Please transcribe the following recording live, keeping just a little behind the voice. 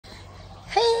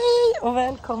och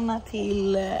välkomna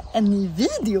till en ny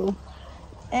video.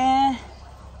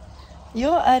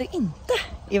 Jag är inte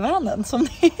i vanen som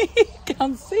ni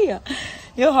kan se.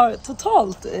 Jag har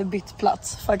totalt bytt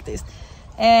plats faktiskt.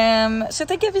 Så jag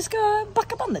tänker att vi ska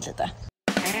backa bandet lite.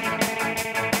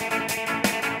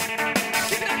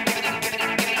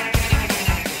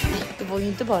 Det var ju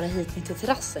inte bara hit ner till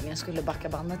terrassen jag skulle backa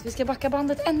bandet. Vi ska backa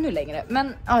bandet ännu längre.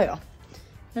 Men ja,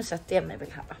 nu sätter jag mig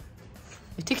väl här.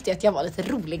 Nu tyckte jag att jag var lite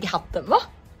rolig i hatten, va?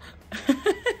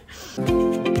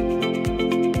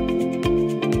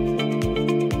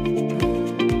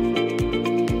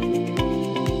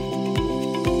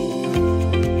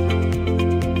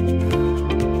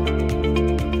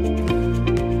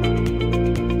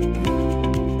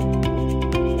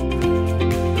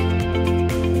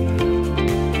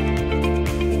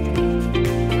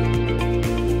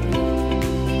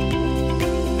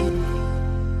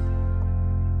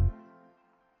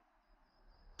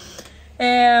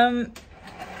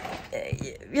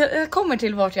 Jag kommer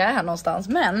till vart jag är här någonstans,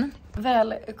 men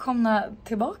välkomna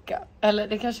tillbaka. Eller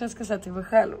det kanske jag ska säga till mig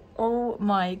själv. Oh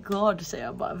my god, säger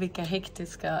jag bara. Vilka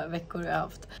hektiska veckor jag har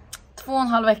haft.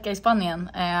 2,5 vecka i Spanien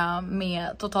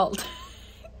med totalt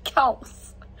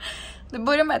kaos. Det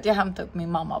började med att jag hämtade upp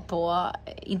min mamma på,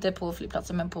 inte på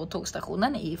flygplatsen men på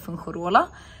tågstationen i Fuengirola.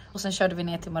 Och sen körde vi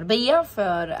ner till Marbella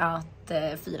för att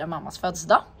fira mammas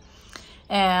födelsedag.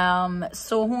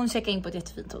 Så hon checkade in på ett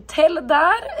jättefint hotell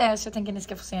där. Så jag tänker att ni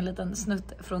ska få se en liten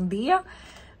snutt från det.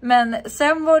 Men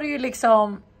sen var det ju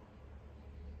liksom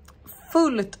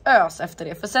fullt ös efter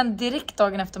det. För sen direkt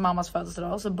dagen efter mammas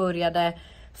födelsedag så började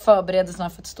förberedelserna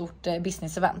för ett stort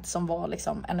business-event. Som var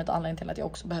liksom en av anledningarna till att jag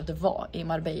också behövde vara i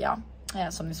Marbella.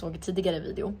 Som ni såg i tidigare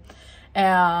video.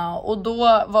 Och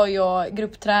då var jag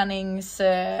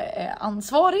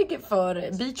gruppträningsansvarig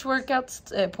för beach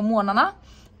workouts på morgnarna.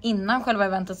 Innan själva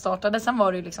eventet startade. Sen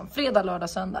var det ju liksom fredag, lördag,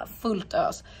 söndag. Fullt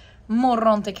ös.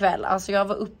 Morgon till kväll. Alltså jag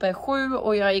var uppe 7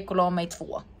 och jag gick och la mig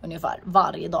 2 ungefär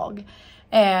varje dag.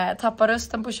 Tappade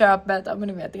rösten på köpet. Ja men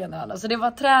ni vet det ena alla. Så det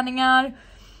var träningar.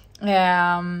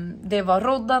 Det var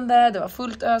roddande. Det var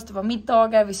fullt ös. Det var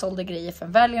middagar. Vi sålde grejer för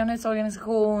en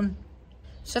välgörenhetsorganisation.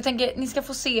 Så jag tänker ni ska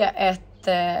få se ett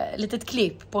litet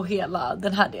klipp på hela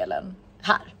den här delen.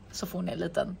 Här. Så får ni en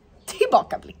liten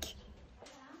tillbakablick.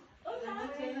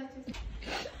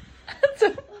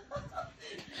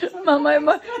 Mamma, hur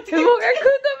många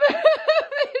kuddar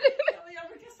behöver du? Jag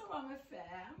brukar sova med 5.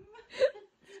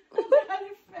 Och det här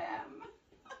är 5.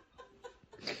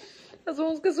 Alltså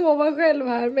hon ska sova själv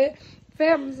här med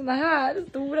 5 såna här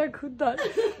stora kuddar.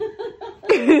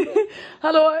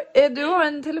 Hallå, du har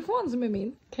en telefon som är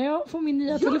min. Kan jag få min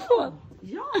nya telefon?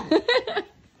 Ja.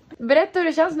 Berätta hur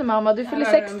det känns nu mamma, du fyller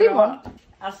 60 imorgon.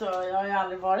 Alltså jag har ju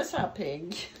aldrig varit så här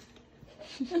pigg.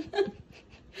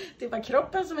 Det var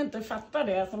kroppen som inte fattar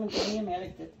det, som inte hänger med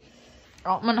riktigt.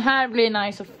 Ja, men här blir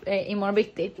nice imorgon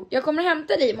bitti. Jag kommer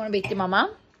hämta dig imorgon bitti, mamma.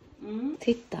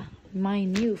 Titta, my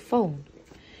new phone.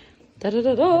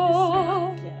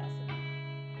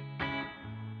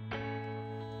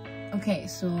 Okej,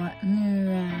 så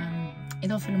nu...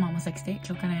 idag fyller mamma 60.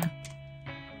 Klockan är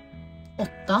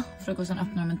 8. Frukosten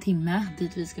öppnar om en timme.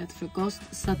 Dit vi ska äta frukost.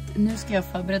 Så att nu ska jag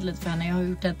förbereda lite för henne. Jag har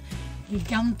gjort ett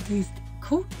gigantiskt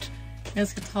kort. Jag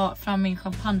ska ta fram min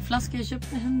champagneflaska jag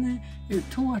köpte henne.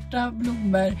 Tårta,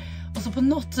 blommor. Och så på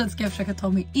något sätt ska jag försöka ta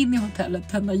mig in i hotellet.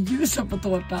 Tända ljusen på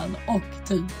tårtan. Och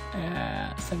typ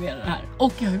servera det här.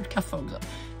 Och jag har gjort kaffe också.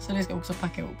 Så det ska jag också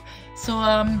packa ihop. Så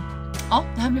ja,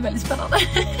 det här blir väldigt spännande.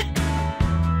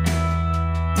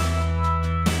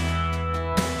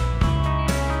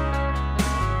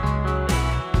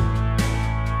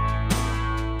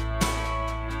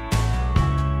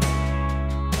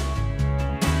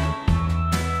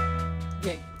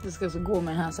 Jag ska alltså gå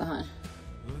med den här så här.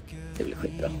 Det blir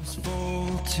skitbra.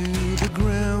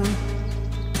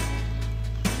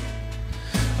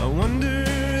 I wonder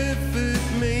if it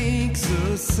makes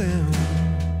a sound.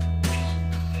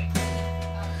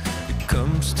 It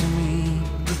comes to me,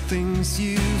 the things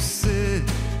you said.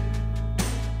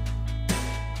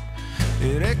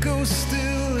 It echoes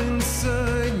still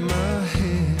inside my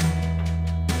head.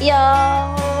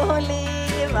 Ja,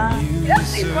 Oliva.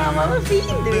 Grattis mamma, vad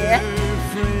fin du är.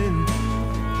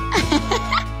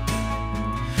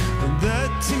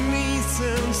 That to me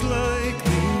sounds like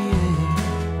the end.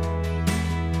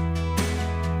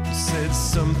 You said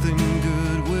something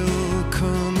good will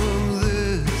come of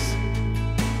this,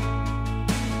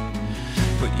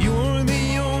 but you're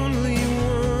the only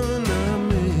one I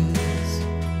miss.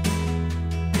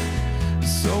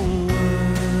 So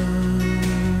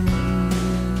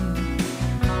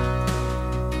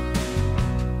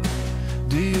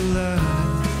do you lie?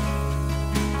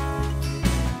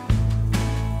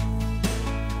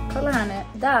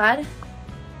 där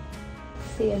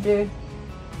ser du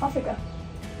Afrika.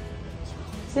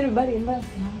 Ser du bergen där?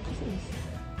 Ja, precis.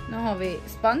 Nu har vi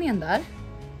Spanien där.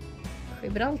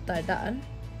 Gibraltar där.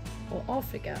 Och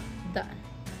Afrika där.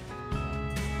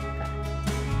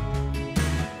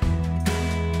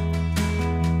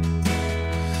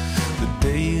 The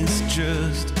day is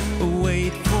just a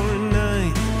wait for a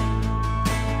night.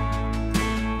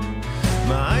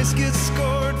 My eyes get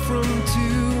scarred from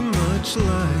too much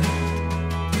light.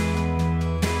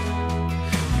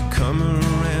 You come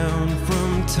around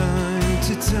from time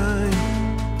to time,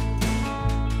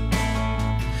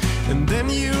 and then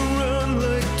you run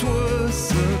like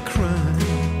 'twas a crime.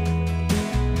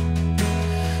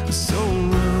 So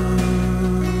run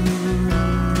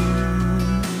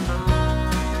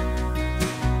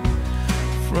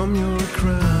from your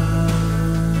crime.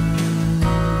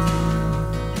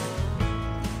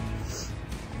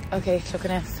 Okej,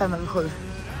 klockan är 5:07.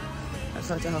 Jag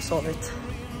sa att jag har sovit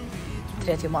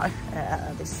 3 timmar.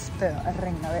 Det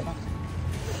spöregnar redan.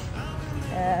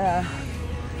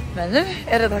 Men nu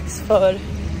är det dags för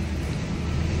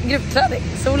gruppträning.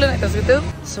 Solen är ganska upp,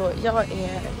 så jag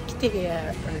är riktigt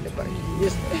early bird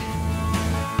just nu.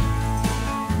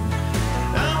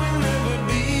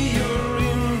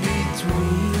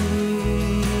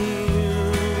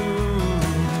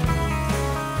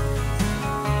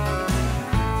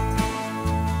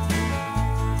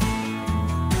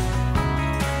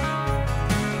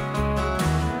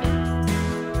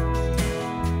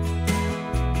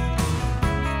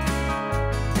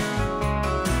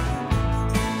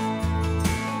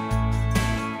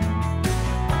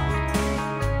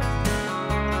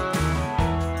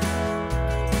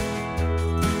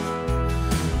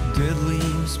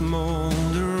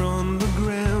 Smolder on the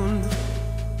ground,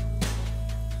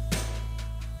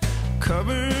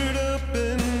 covered up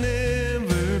and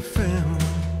never found.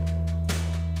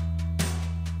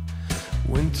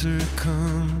 Winter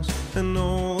comes and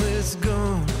all is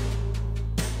gone,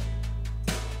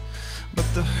 but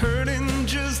the hurting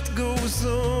just goes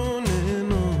on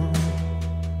and on.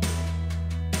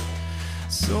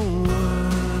 So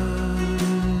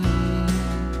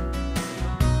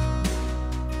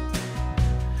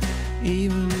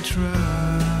even try.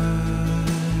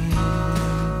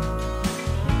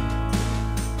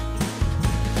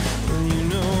 Well, you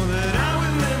know that I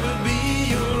will never be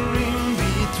your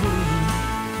in-between.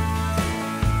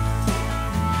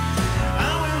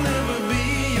 I will never be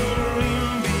your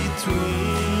in-between.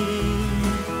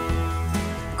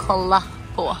 Kolla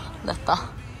på detta.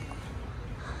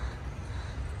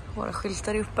 Våra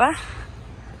skyltar är uppe.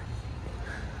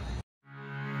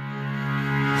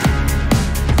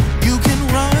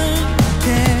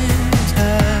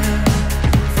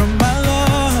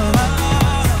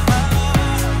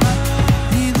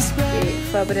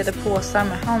 Förbereder påsar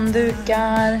med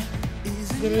handdukar,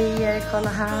 grejer, kolla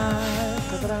här.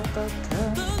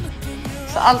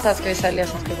 Så allt det här ska vi sälja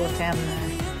som ska gå till en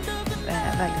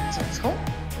välgörenhetsorganisation.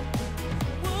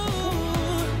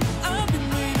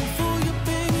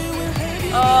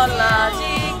 Hola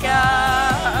chica.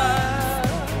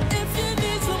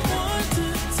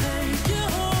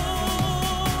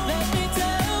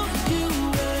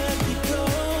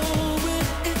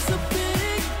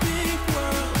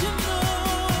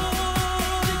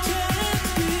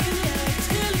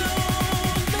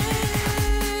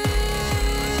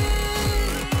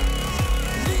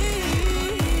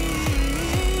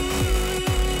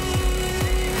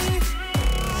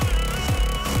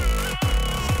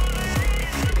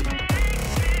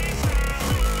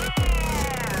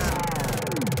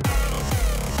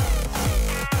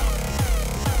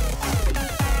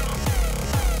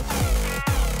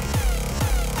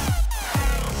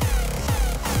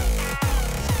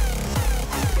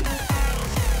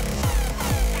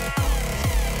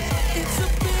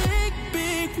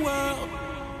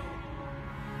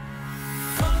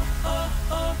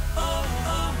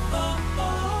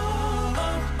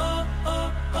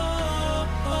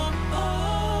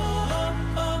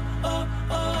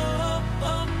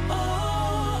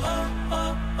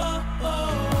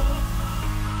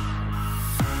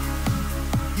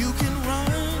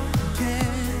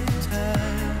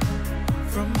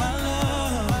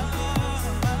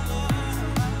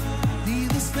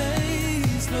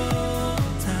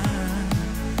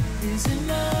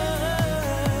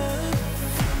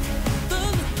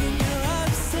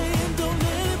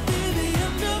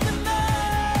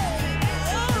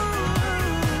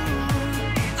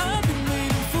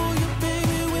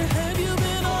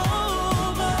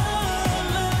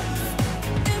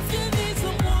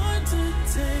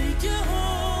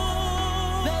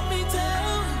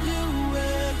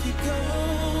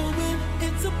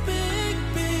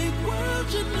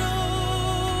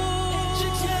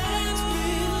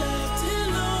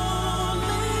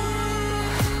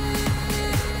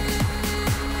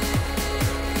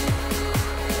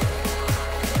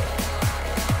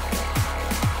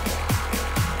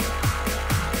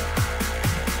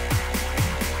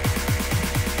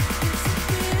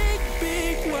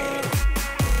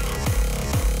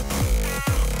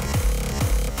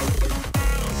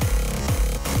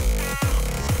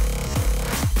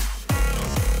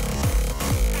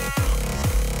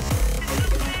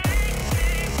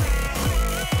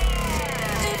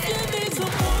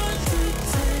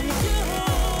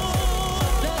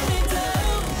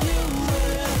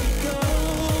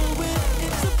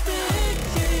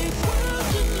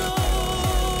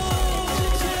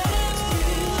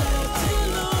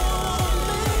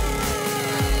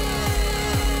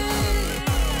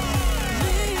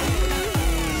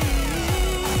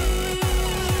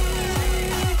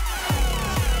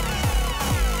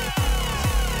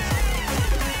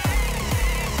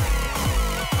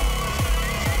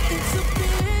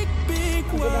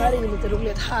 lite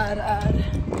roligt. Här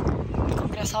är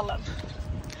kongresshallen.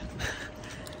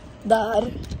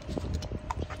 Där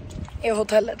är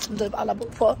hotellet som typ alla bor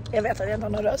på. Jag vet att jag inte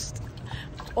har någon röst.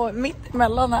 Och mitt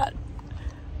emellan här,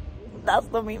 där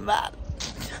står min vän.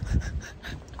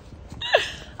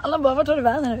 Alla bara, vart har du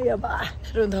vännen nu? Jag bara,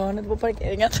 runt hörnet på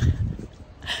parkeringen.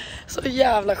 Så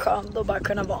jävla skönt att bara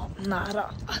kunna vara nära.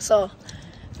 Alltså,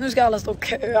 nu ska alla stå och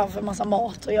köa för massa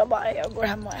mat. Och jag bara, jag går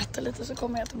hem och äter lite så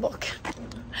kommer jag tillbaka.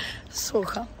 Så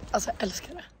skönt, alltså jag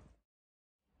älskar det.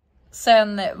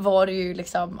 Sen var det ju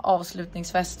liksom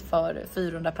avslutningsfest för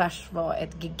 400 pers. Var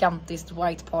ett gigantiskt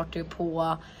white party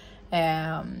på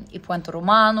i Puerto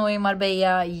Romano i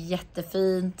Marbella.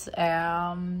 Jättefint.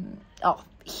 Ja,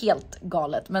 helt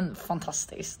galet men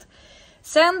fantastiskt.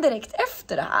 Sen direkt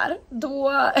efter det här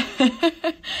då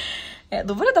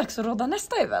då var det dags att rodda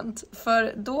nästa event.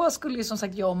 För då skulle ju som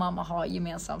sagt jag och mamma ha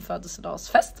gemensam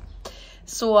födelsedagsfest.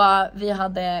 Så vi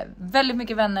hade väldigt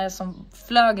mycket vänner som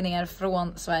flög ner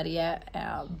från Sverige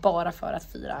bara för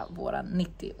att fira våran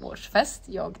 90-årsfest.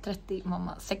 Jag 30,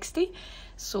 mamma 60.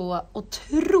 Så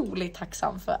otroligt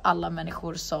tacksam för alla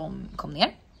människor som kom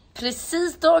ner.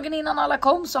 Precis dagen innan alla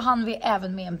kom så hann vi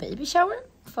även med en baby shower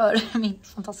för min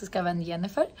fantastiska vän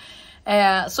Jennifer.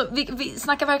 Så vi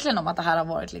snackar verkligen om att det här har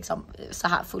varit liksom så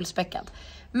här fullspäckat.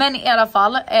 Men i alla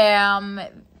fall,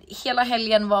 hela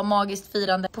helgen var magiskt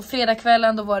firande. På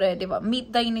fredagskvällen då var det var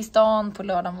middag in i stan. På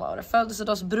lördagen var det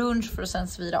födelsedagsbrunch för att sen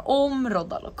svira om,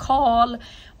 rodda lokal.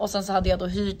 Och sen så hade jag då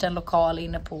hyrt en lokal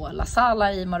inne på La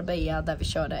Sala i Marbella där vi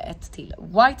körde ett till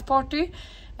white party.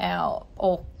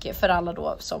 Och för alla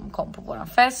då som kom på våran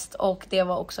fest. Och det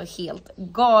var också helt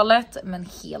galet men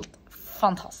helt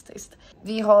fantastiskt.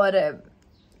 Vi har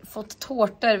fått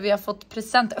tårtor, vi har fått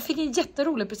presenter. Jag fick en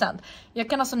jätterolig present. Jag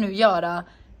kan alltså nu göra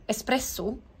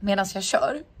espresso medan jag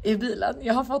kör i bilen.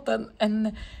 Jag har fått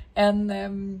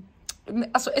en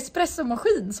alltså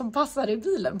espressomaskin som passar i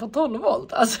bilen på 12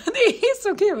 volt. Alltså det är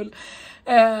så kul.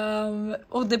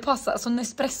 Och det passar, så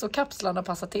Nespresso-kapslarna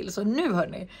passar till. Så nu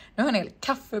hörni, nu har jag en hel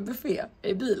kaffebuffé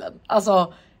i bilen.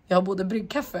 Alltså jag har både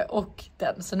bryggkaffe och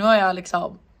den. Så nu har jag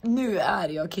liksom, nu är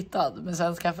jag kittad med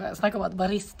svensk kaffe. Snacka om att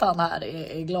baristan här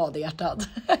är glad i hjärtat.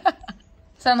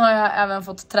 Sen har jag även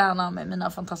fått träna med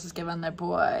mina fantastiska vänner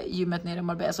på gymmet nere i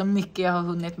Marbella. Så mycket jag har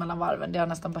hunnit mellan varven. Det har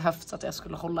nästan behövts att jag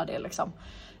skulle hålla det liksom.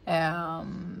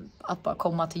 Att bara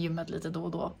komma till gymmet lite då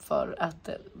och då för att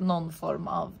någon form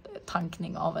av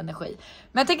tankning av energi.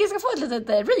 Men jag tänker att jag ska få ett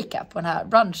litet recap på den här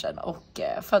brunchen och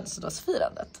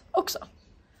födelsedagsfirandet också.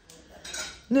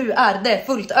 Nu är det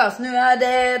fullt ös. Nu är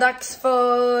det dags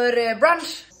för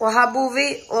brunch. Och här bor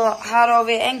vi och här har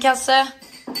vi en kasse.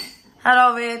 Här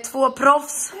har vi 2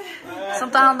 proffs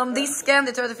som tar hand om disken.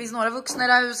 Det tror jag att det finns några vuxna i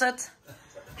det här huset.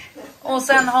 Och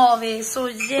sen har vi så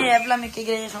jävla mycket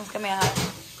grejer som ska med här.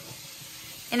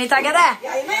 Är ni taggade?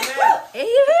 Jajamän!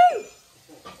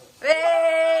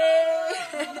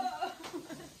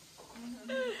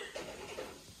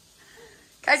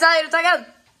 Kajsa, är du taggad?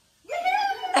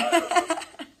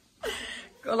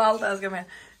 Kolla allt det här ska med.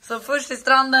 Så först till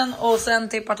stranden och sen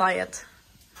till partiet.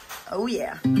 Oh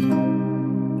yeah!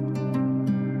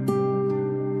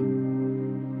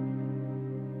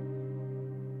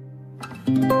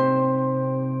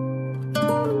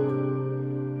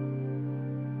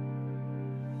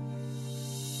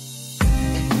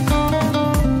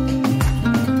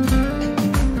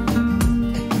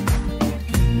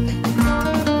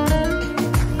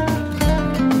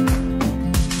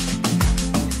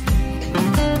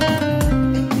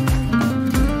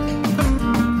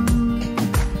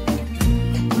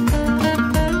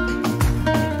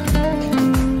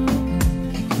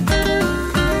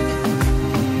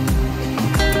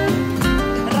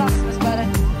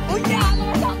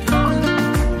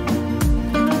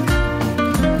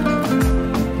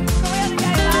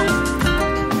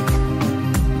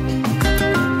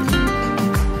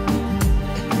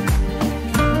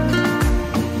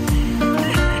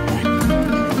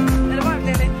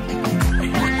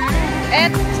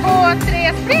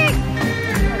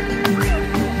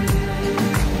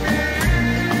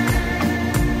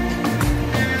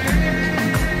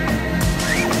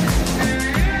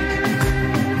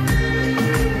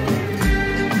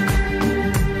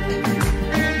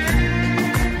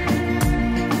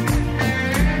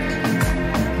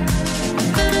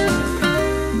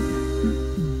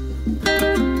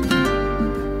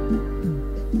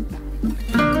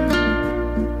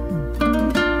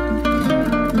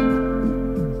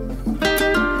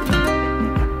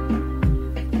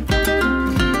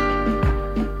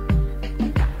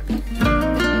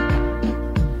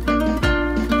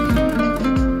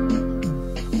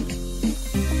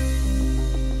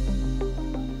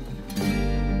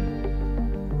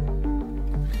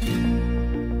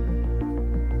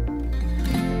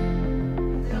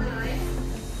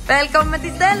 Välkommen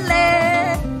till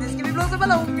stället! Nu ska vi blåsa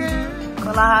ballonger.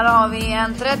 Kolla, här har vi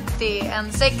en 30,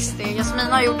 en 60.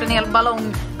 Jasmin har gjort en hel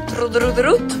ballong.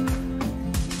 Truderuderutt.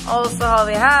 Och så har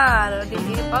vi här. Det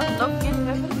är ballonger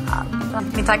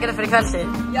överallt. Ni taggade för ikväll, tjej?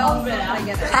 Jag blir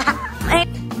taggad.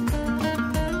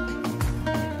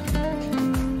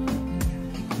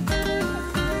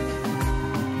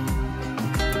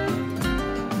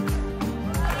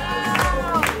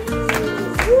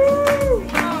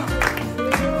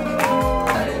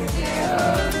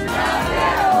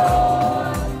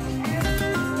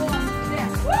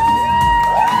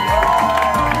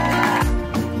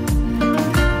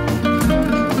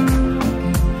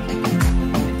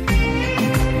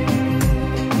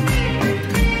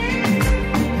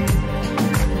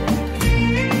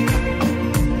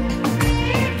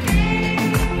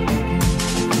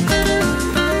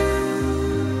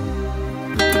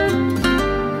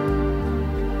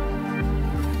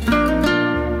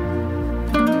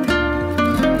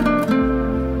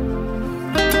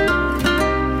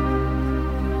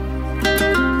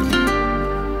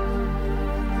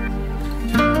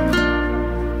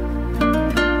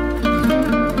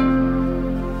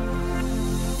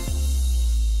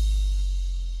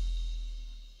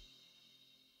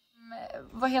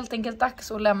 Var helt enkelt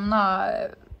dags att lämna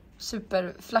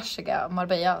superflashiga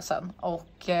Marbella sen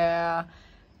och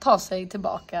ta sig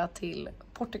tillbaka till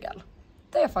Portugal.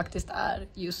 Det jag faktiskt är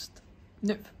just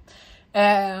nu.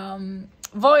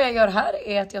 Vad jag gör här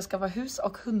är att jag ska vara hus-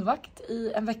 och hundvakt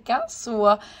i en vecka.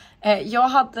 Så jag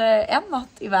hade en natt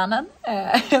i vanen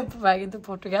på vägen till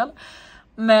Portugal.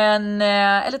 Men,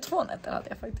 eller 2 nätter hade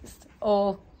jag faktiskt.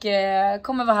 Och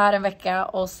kommer vara här en vecka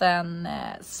och sen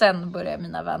börjar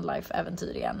mina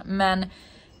vanlife-äventyr igen. Men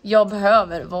jag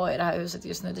behöver vara i det här huset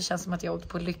just nu. Det känns som att jag åkt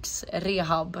på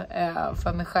lyxrehab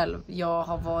för mig själv. Jag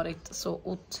har varit så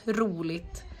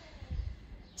otroligt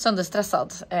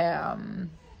sönderstressad.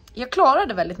 Jag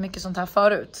klarade väldigt mycket sånt här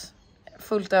förut.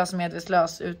 Fullt ös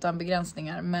medvetslös utan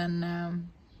begränsningar. Men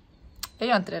jag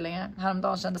gör inte det längre.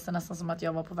 Häromdagen kändes det nästan som att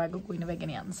jag var på väg att gå in i väggen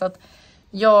igen. Så att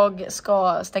jag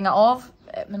ska stänga av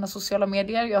mina sociala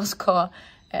medier. Jag ska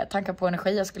tanka på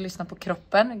energi. Jag ska lyssna på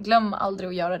kroppen. Glöm aldrig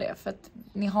att göra det. För att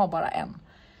ni har bara en.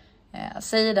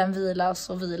 Säger den vila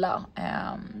så vila.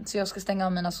 Så jag ska stänga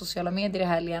av mina sociala medier i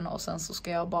helgen. Och sen så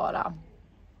ska jag bara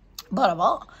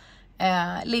vara.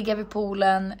 Ligga vid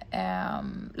poolen.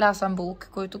 Läsa en bok.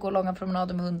 Gå ut och gå långa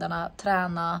promenader med hundarna.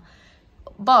 Träna.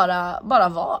 Bara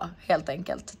vara helt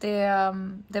enkelt.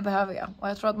 Det behöver jag. Och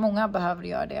jag tror att många behöver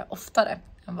göra det oftare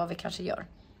än vad vi kanske gör.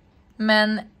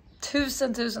 Men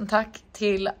tusen tack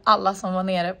till alla som var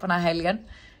nere på den här helgen.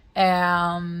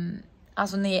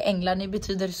 Alltså ni är änglar, ni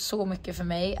betyder så mycket för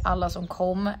mig. Alla som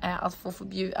kom,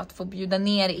 att få bjuda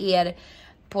ner er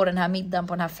på den här middagen,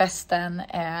 på den här festen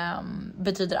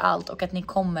betyder allt. Och att ni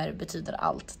kommer betyder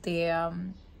allt. Det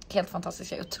är helt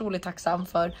fantastiskt. Jag är otroligt tacksam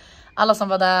för alla som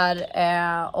var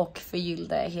där och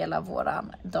förgyllde hela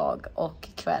våran dag och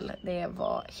kväll. Det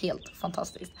var helt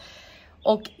fantastiskt.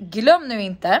 Och glöm nu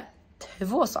inte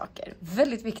 2 saker,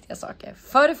 väldigt viktiga saker.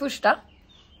 För det första,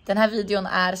 den här videon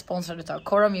är sponsrad av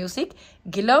Cora Music.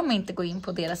 Glöm inte gå in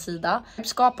på deras sida.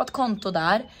 Skapa ett konto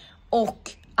där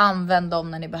och använd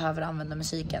dem när ni behöver använda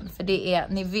musiken. För det är,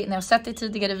 ni har sett det i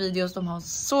tidigare videos, de har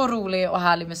så rolig och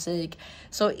härlig musik.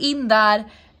 Så in där.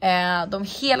 De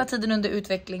är hela tiden under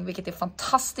utveckling, vilket är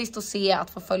fantastiskt att se, att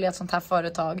få följa ett sånt här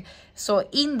företag. Så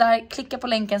in där, klicka på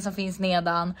länken som finns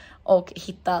nedan och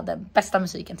hitta den bästa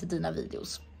musiken till dina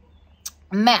videos.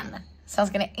 Men sen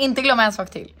ska ni inte glömma en sak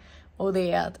till. Och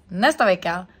det är att nästa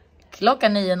vecka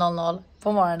klockan 9:00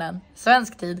 på morgonen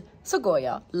svensk tid så går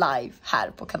jag live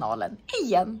här på kanalen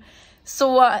igen.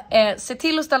 Så se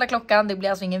till att ställa klockan. Det blir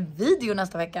alltså ingen video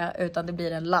nästa vecka utan det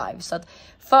blir en live. Så att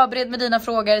förbered med dina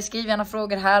frågor. Skriv gärna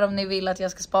frågor här om ni vill att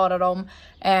jag ska spara dem.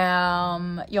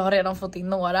 Jag har redan fått in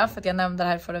några för att jag nämnde det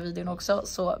här i förra videon också.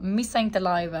 Så missa inte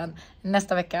liven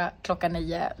nästa vecka klockan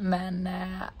 9. Men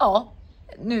ja,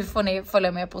 nu får ni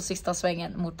följa med på sista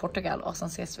svängen mot Portugal och sen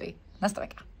ses vi nästa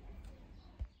vecka.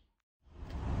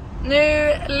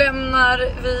 Nu lämnar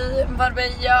vi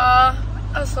Marbella.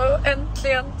 Alltså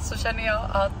äntligen så känner jag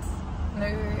att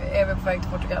nu är vi på väg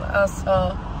till Portugal.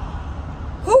 Alltså,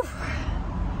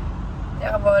 det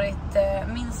har varit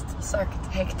minst sagt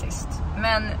hektiskt.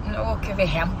 Men nu åker vi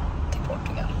hem till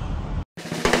Portugal.